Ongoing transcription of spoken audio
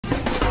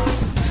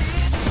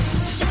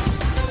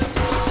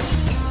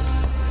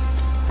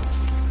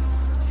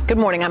Good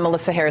morning. I'm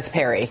Melissa Harris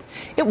Perry.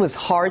 It was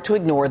hard to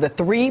ignore the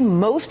three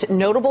most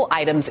notable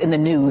items in the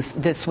news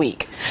this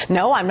week.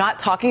 No, I'm not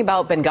talking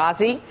about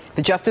Benghazi,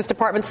 the Justice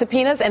Department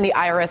subpoenas, and the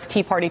IRS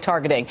Tea Party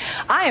targeting.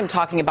 I am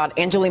talking about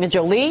Angelina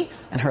Jolie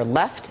and her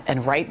left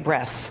and right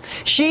breasts.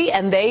 She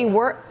and they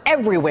were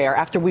everywhere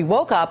after we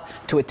woke up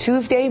to a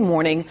Tuesday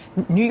morning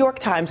New York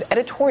Times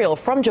editorial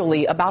from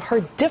Jolie about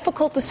her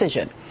difficult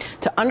decision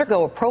to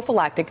undergo a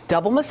prophylactic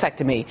double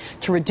mastectomy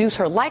to reduce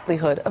her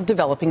likelihood of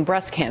developing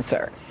breast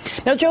cancer.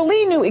 Now,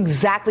 Jolie knew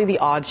exactly the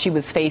odds she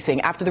was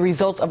facing after the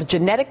results of a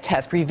genetic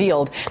test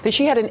revealed that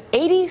she had an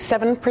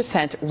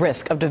 87%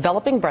 risk of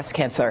developing breast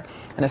cancer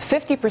and a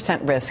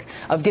 50% risk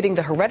of getting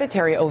the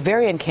hereditary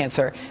ovarian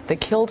cancer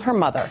that killed her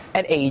mother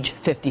at age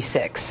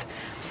 56.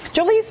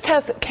 Jolie's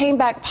test came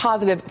back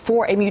positive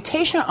for a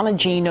mutation on a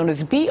gene known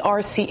as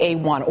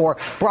BRCA1 or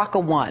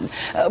BRCA1.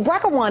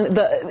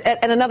 BRCA1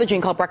 and another gene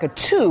called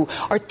BRCA2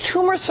 are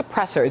tumor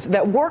suppressors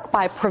that work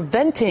by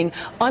preventing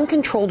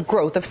uncontrolled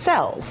growth of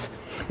cells.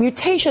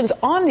 Mutations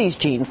on these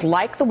genes,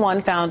 like the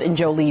one found in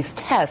Jolie's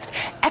test,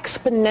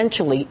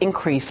 exponentially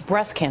increase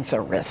breast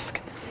cancer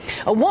risk.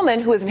 A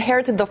woman who has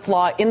inherited the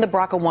flaw in the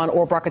BRCA1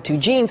 or BRCA2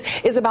 genes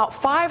is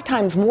about 5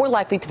 times more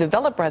likely to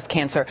develop breast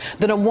cancer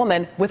than a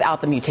woman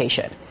without the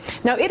mutation.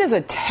 Now, it is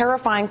a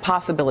terrifying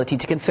possibility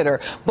to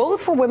consider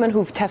both for women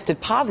who've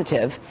tested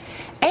positive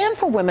and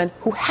for women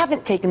who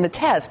haven't taken the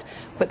test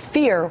but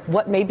fear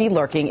what may be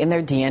lurking in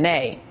their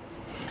DNA.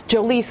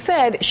 Jolie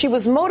said she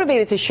was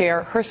motivated to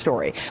share her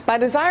story by a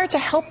desire to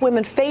help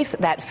women face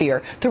that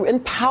fear through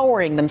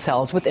empowering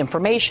themselves with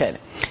information.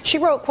 She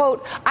wrote,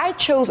 quote, "I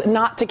chose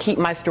not to keep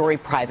my story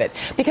private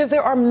because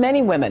there are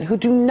many women who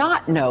do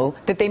not know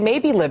that they may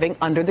be living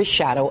under the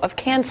shadow of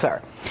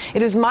cancer.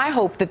 It is my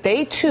hope that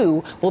they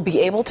too will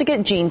be able to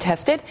get gene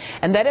tested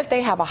and that if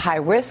they have a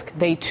high risk,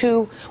 they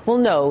too will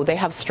know they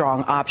have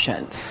strong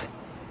options."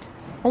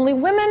 Only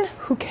women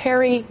who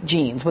carry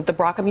genes with the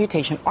BRCA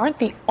mutation aren't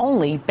the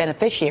only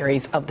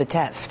beneficiaries of the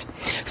test.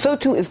 So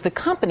too is the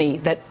company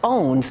that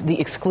owns the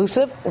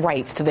exclusive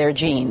rights to their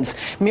genes.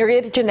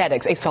 Myriad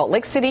Genetics, a Salt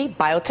Lake City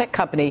biotech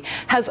company,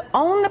 has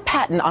owned the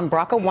patent on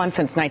BRCA1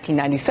 since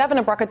 1997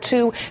 and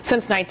BRCA2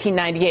 since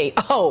 1998.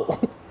 Oh,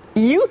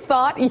 you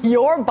thought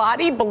your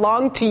body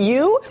belonged to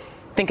you?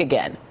 Think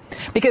again.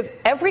 Because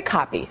every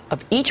copy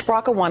of each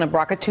BRCA1 and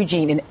BRCA2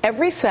 gene in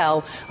every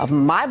cell of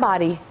my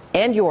body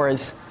and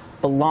yours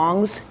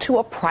belongs to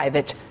a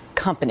private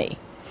company.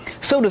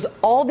 So does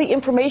all the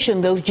information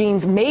those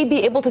genes may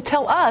be able to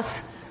tell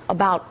us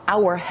about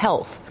our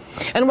health.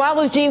 And while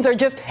those genes are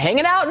just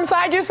hanging out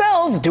inside your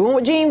cells, doing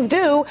what genes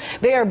do,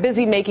 they are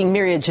busy making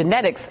Myriad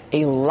Genetics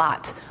a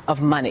lot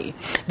of money.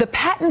 The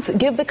patents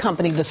give the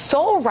company the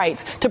sole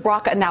rights to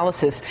BRCA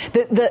analysis,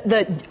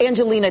 the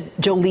Angelina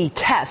Jolie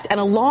test, and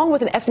along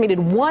with an estimated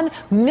 1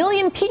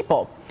 million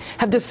people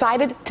have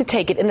decided to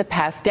take it in the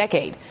past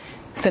decade,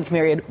 since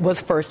Myriad was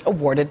first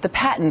awarded the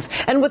patents.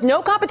 And with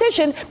no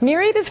competition,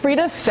 Myriad is free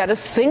to set a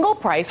single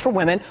price for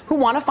women who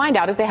want to find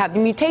out if they have the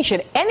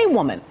mutation. Any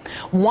woman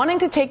wanting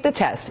to take the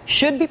test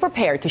should be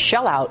prepared to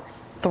shell out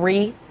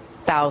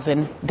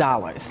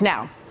 $3,000.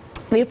 Now,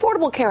 the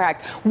Affordable Care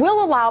Act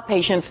will allow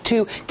patients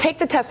to take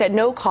the test at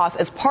no cost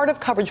as part of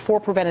coverage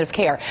for preventative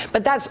care,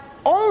 but that's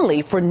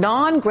only for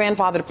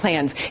non-grandfathered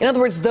plans. In other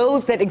words,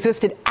 those that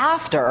existed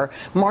after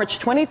March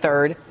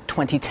 23rd,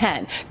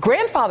 2010.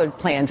 Grandfathered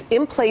plans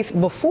in place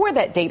before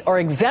that date are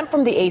exempt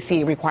from the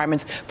ACA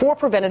requirements for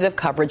preventative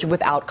coverage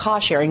without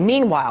cost sharing.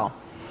 Meanwhile,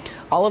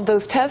 all of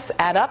those tests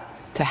add up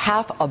to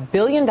 $500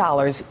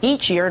 million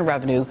each year in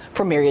revenue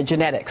for Myriad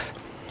Genetics.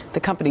 The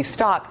company's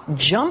stock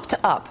jumped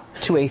up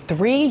to a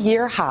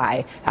 3-year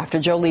high after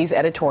Jolie's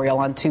editorial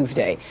on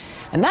Tuesday.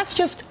 And that's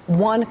just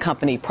one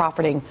company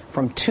profiting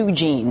from 2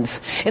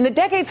 genes. In the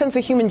decade since the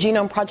Human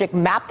Genome Project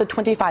mapped the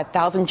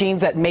 25,000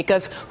 genes that make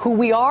us who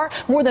we are,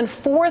 more than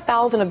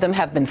 4,000 of them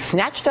have been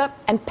snatched up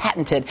and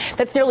patented.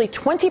 That's nearly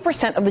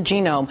 20% of the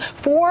genome.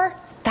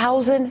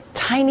 4,000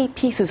 tiny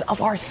pieces of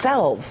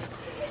ourselves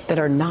that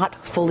are not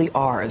fully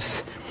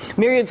ours.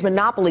 Myriad's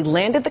monopoly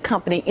landed the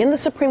company in the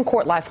Supreme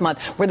Court last month,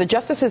 where the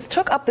justices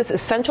took up this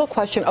essential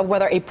question of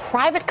whether a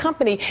private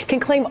company can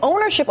claim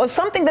ownership of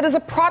something that is a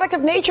product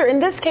of nature, in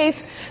this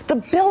case, the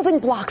building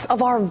blocks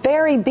of our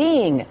very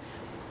being.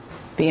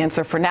 The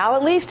answer, for now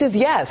at least, is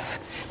yes.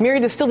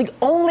 Myriad is still the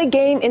only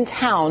game in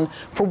town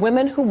for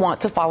women who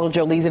want to follow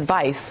Jolie's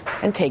advice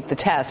and take the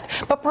test.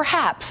 But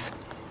perhaps,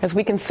 as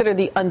we consider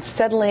the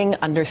unsettling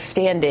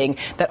understanding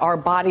that our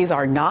bodies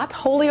are not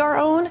wholly our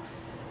own,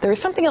 there is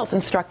something else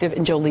instructive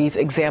in Jolie's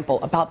example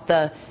about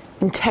the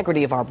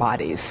integrity of our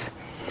bodies.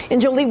 In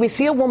Jolie, we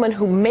see a woman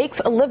who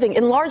makes a living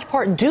in large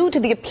part due to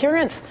the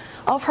appearance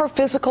of her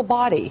physical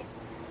body,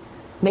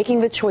 making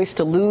the choice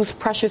to lose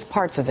precious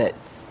parts of it,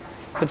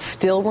 but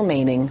still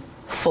remaining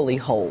fully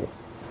whole.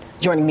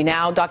 Joining me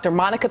now, Dr.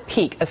 Monica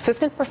Peek,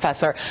 Assistant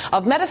Professor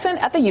of Medicine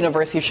at the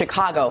University of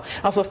Chicago,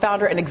 also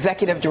founder and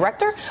Executive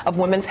Director of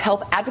women's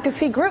health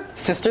advocacy group,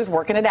 Sisters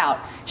Working It Out.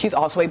 She's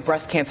also a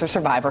breast cancer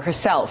survivor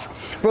herself.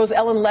 Rose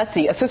Ellen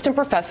Lessie, Assistant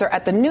Professor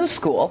at the New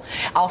School.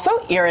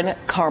 Also, Erin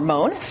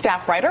Carmone,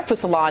 staff writer for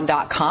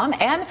Salon.com,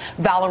 and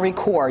Valerie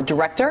Kaur,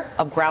 Director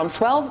of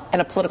Groundswell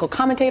and a political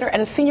commentator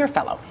and a senior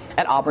fellow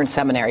at Auburn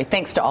Seminary.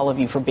 Thanks to all of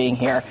you for being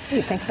here.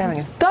 Hey, thanks for having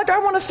us. Doctor, I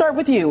want to start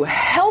with you.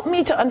 Help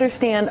me to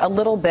understand a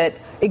little bit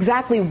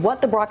exactly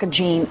what the BRCA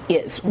gene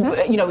is.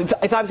 Mm-hmm. You know, it's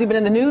obviously been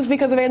in the news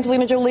because of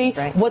Angelina Jolie.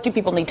 Right. What do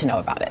people need to know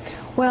about it?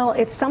 Well,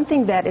 it's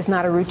something that is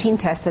not a routine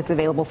test that's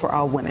available for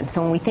all women.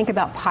 So when we think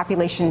about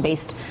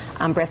population-based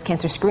breast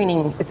cancer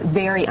screening, it's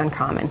very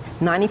uncommon.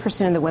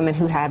 90% of the women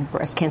who have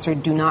breast cancer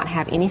do not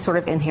have any sort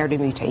of inherited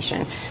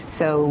mutation.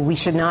 So we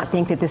should not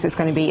think that this is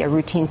going to be a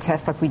routine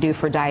test like we do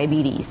for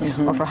diabetes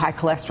or for high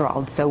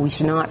cholesterol. So we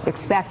should not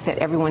expect that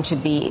everyone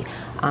should be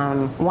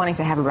wanting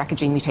to have a BRCA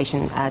gene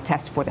mutation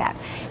test for that.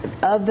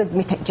 Of the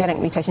genetic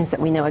mutations that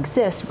we know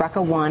exist,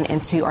 BRCA1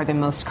 and 2 are the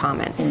most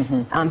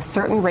common.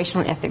 Certain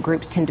racial and ethnic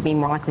groups tend to be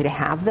more likely to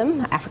have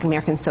them. African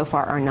Americans so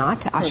far are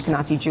not.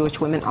 Ashkenazi Jewish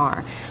women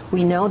are.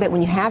 We know that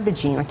when you have the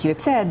gene, like you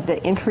had said,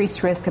 the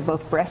increased risk of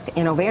both breast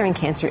and ovarian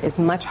cancer is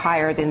much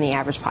higher than the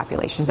average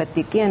population. But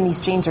again, these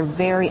genes are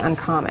very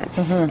uncommon.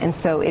 And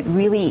so it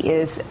really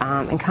is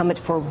incumbent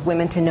for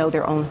women to know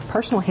their own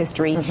personal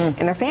history and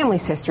their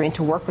family's history, and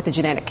to work with a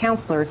genetic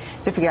counselor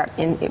to figure out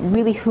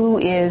really who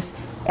is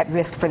at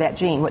risk for that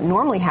gene. What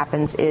normally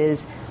happens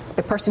is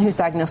the person who's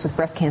diagnosed with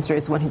breast cancer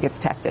is the one who gets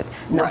tested,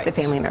 not the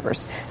family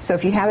members. So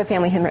if you have a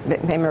family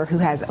member who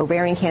has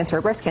ovarian cancer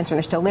or breast cancer and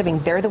they're still living,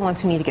 they're the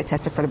ones who need to get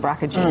tested for the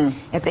BRCA gene.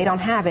 If they don't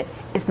have it,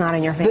 it's not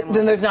in your family.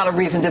 Then there's not a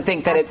reason to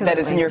think that it's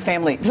in your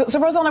family. So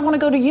Rosalind, I want to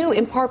go to you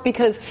in part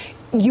because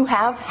you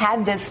have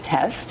had this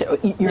test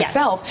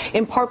yourself,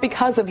 in part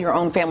because of your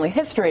own family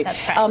history.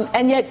 That's correct.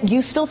 And yet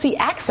you still see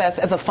access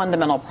as a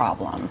fundamental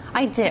problem.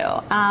 I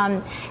do.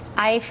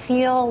 I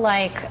feel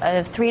like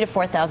a $3,000 to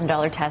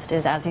 $4,000 test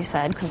is, as you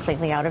said,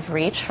 completely out of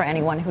reach for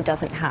anyone who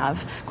doesn't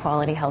have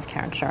quality health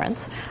care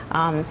insurance.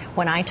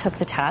 When I took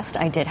the test,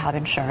 I did have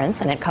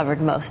insurance, and it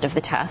covered most of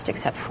the test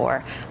except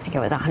for, I think it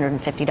was a $150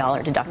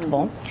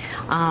 deductible.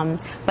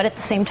 But at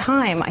the same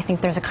time, I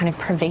think there's a kind of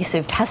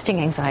pervasive testing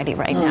anxiety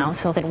right now,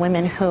 so that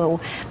women who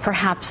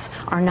perhaps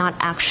are not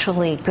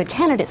actually good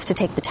candidates to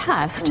take the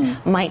test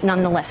might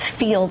nonetheless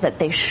feel that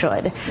they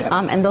should.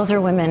 And those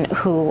are women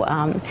who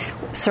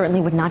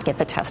certainly would not get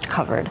the test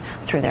covered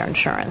through their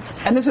insurance.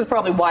 And this is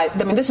probably why,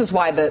 this is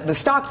why the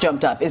stock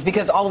jumped up, is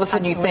because all of a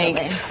sudden you think,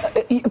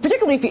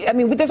 particularly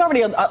if there's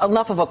already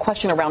enough of a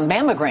question around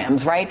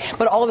mammograms, right?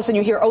 But all of a sudden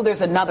you hear, oh,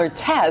 there's another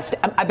test,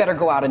 I better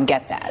go out and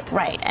get that.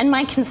 Right. And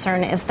my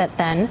concern is that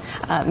then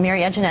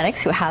Myriad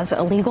Genetics, who has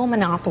a legal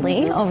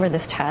monopoly over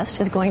this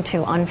test, is going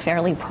to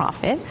unfairly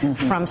profit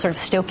from sort of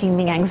stoking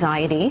the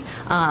anxiety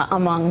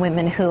among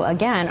women who,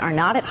 again, are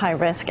not at high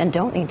risk and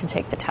don't need to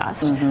take the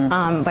test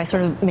by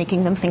sort of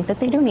making them think that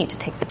they do need to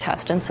take the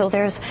test. And so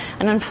there's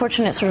an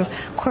unfortunate sort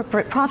of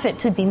corporate profit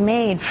to be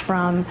made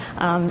from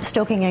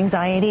stoking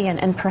anxiety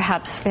and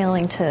perhaps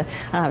failing to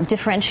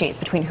differentiate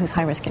between who's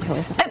high risk and who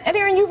isn't. And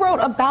Erin, you wrote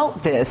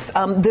about this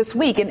this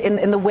week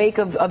in the wake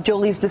of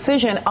Jolie's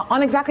decision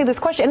on exactly this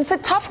question. And it's a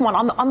tough one.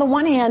 On the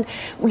one hand,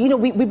 we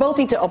both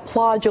need to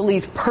applaud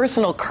Jolie's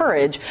personal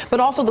courage, but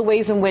also the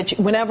ways in which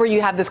whenever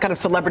you have this kind of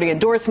celebrity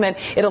endorsement,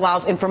 it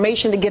allows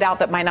information to get out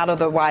that might not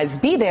otherwise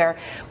be there.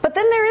 But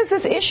then there is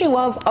this issue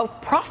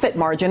of profit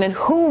margin and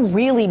who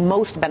really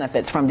most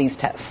benefits from these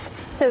tests.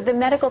 So the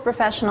medical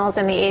professionals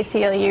and the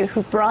ACLU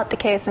who brought the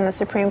case in the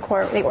Supreme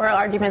Court, the oral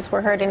arguments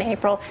were heard in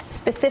April,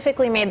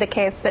 specifically made the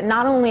case that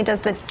not only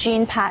does the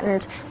gene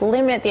patent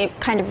limit the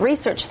kind of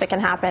research that can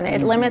happen,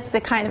 it limits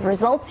the kind of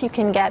results you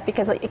can get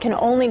because it can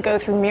only go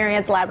through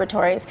Myriad's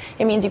laboratories.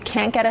 It means you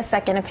can't get a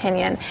second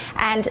opinion.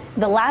 And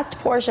the last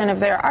portion of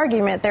their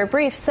argument, their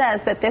brief,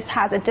 says that this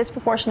has a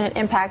disproportionate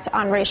impact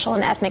on racial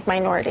and ethnic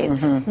minorities.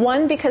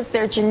 One, because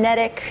their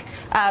genetic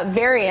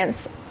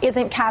variants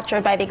isn't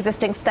captured by the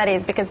existing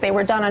studies because they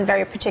were done on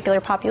very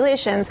particular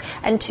populations,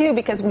 and two,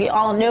 because we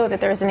all know that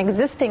there's an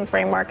existing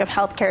framework of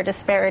healthcare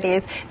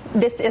disparities.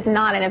 This is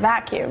not in a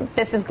vacuum.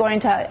 This is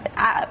going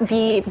to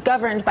be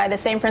governed by the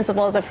same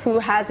principles of who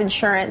has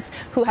insurance,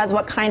 who has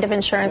what kind of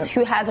insurance,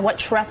 who has what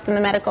trust in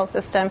the medical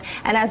system.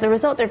 And as a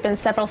result, there have been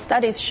several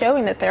studies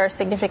showing that there are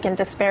significant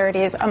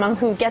disparities among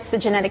who gets the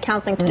genetic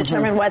counseling to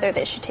determine whether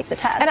they should take the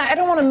test. And I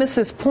don't want to miss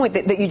this point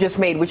that you just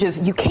made, which is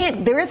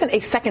there isn't a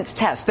second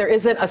test. There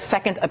isn't a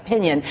second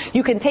opinion.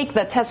 You can take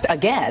the test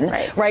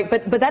again, right?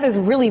 But that is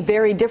really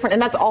very different,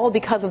 and that's all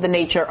because of the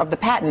nature of the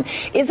patent.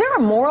 Is there a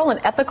moral and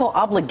ethical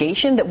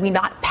obligation that we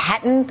not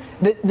patent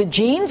the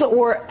genes,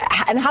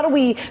 and how do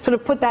we sort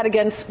of put that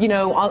against,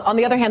 on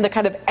the other hand, the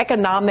kind of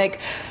economic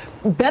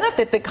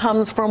benefit that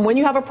comes from when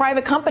you have a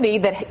private company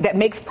that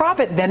makes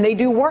profit, then they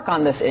do work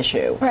on this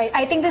issue. Right.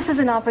 I think this is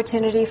an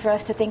opportunity for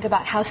us to think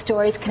about how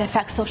stories can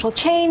affect social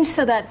change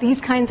so that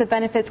these kinds of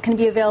benefits can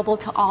be available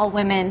to all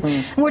women.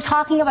 And we're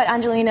talking about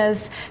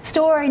Angelina's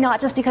story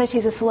not just because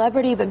she's a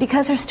celebrity, but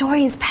because her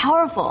story is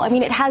powerful. I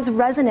mean, it has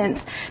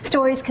resonance.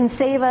 Stories can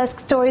save us.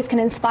 Stories can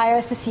inspire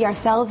us to see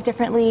ourselves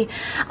differently.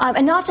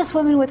 And not just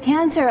women with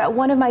cancer.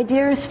 One of my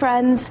dearest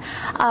friends,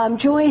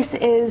 Joyce,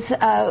 is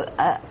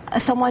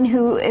someone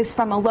who is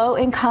from a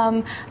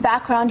low-income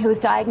background who was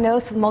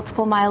diagnosed with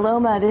multiple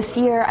myeloma this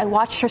year. I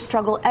watched her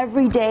struggle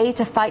every day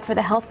to fight for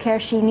the health care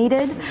she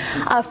needed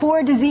for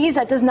a disease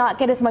that does not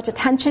get as much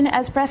attention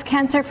as breast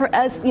cancer.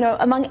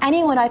 Among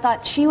anyone, I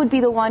thought she would be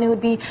the one who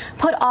would be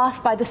put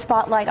off by the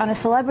spotlight on a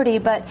celebrity.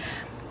 But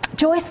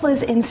Joyce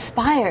was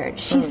inspired.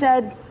 She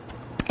said,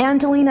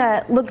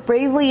 Angelina looked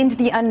bravely into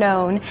the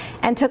unknown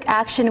and took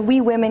action.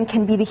 We women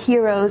can be the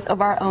heroes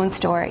of our own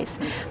stories.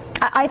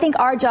 I think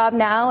our job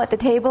now at the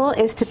table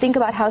is to think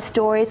about how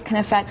stories can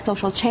affect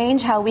social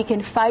change, how we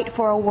can fight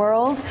for a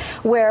world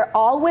where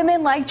all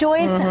women like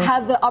Joyce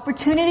have the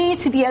opportunity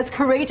to be as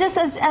courageous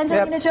as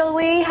Angelina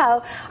Jolie,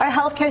 how our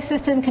healthcare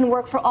system can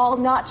work for all,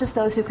 not just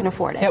those who can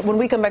afford it. Yeah, when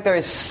we come back, there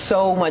is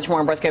so much more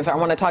on breast cancer. I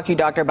want to talk to you,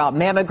 doctor, about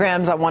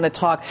mammograms. I want to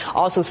talk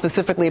also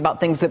specifically about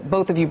things that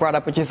both of you brought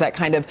up, which is that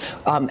kind of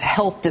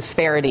health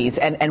disparities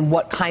and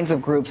what kinds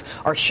of groups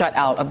are shut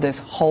out of this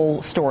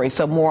whole story.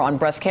 So more on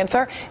breast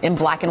cancer in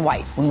black and white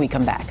when we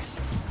come back.